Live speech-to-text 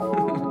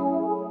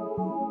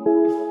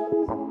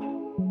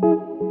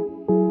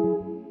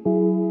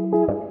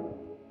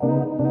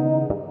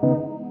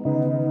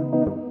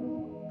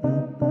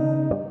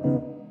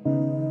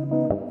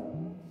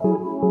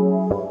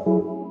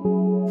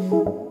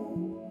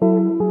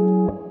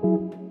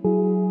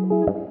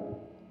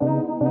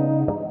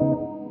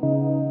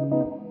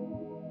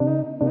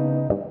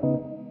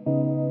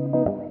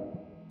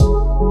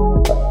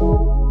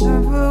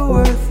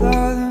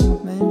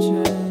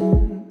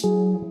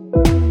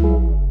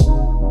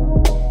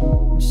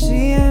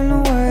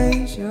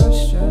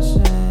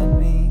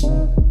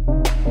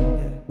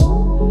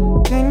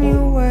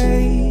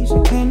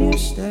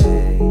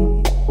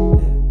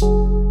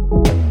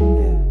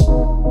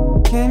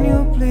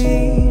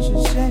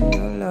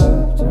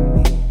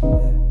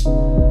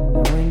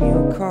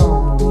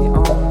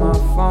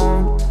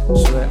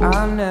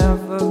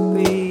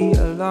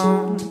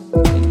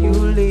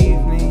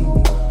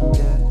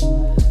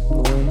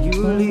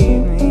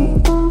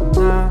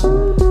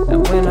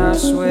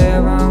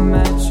swear I'm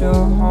at your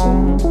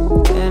home,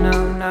 and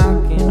I'm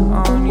knocking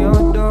on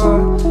your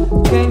door.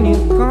 Can you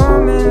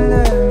come and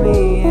let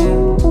me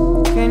in?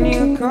 Can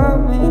you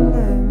come and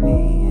let me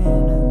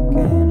in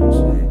again? I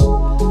say,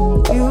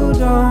 you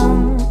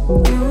don't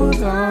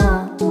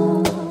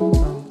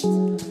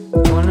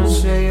wanna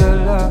say your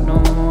love no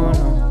more,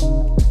 no.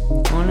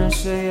 Wanna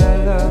say your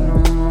love no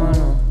more,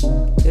 no.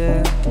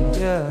 Yeah,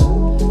 yeah.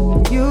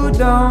 You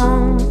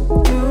don't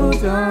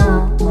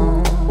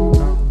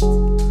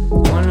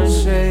wanna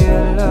say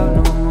your love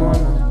no more,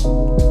 no.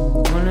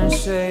 Wanna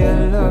say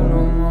your love no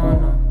more,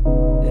 no.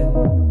 Yeah.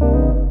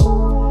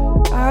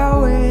 I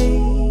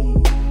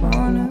wait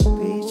on the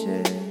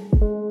beaches,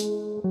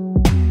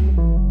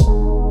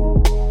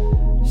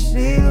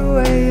 see the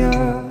way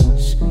you're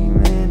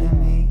screaming at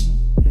me.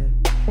 Yeah.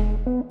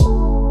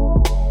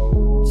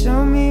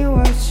 Tell me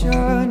what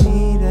you're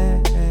needing.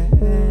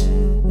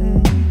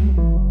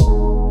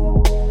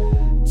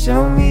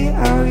 Tell me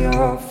how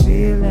you're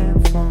feeling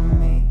from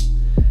me.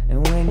 And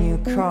when you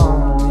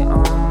call me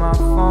on my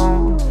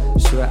phone,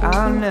 swear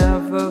I'll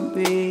never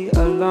be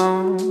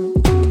alone.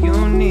 Do you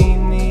need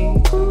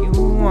me? Do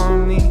you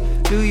want me?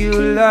 Do you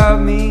love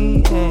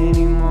me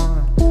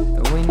anymore?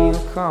 And when you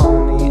call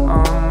me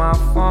on my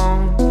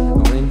phone,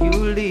 and when you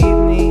leave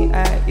me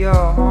at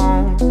your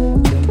home,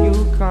 can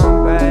you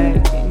come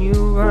back? Can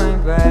you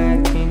run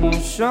back? Can you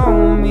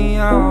show me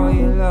all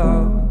your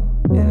love?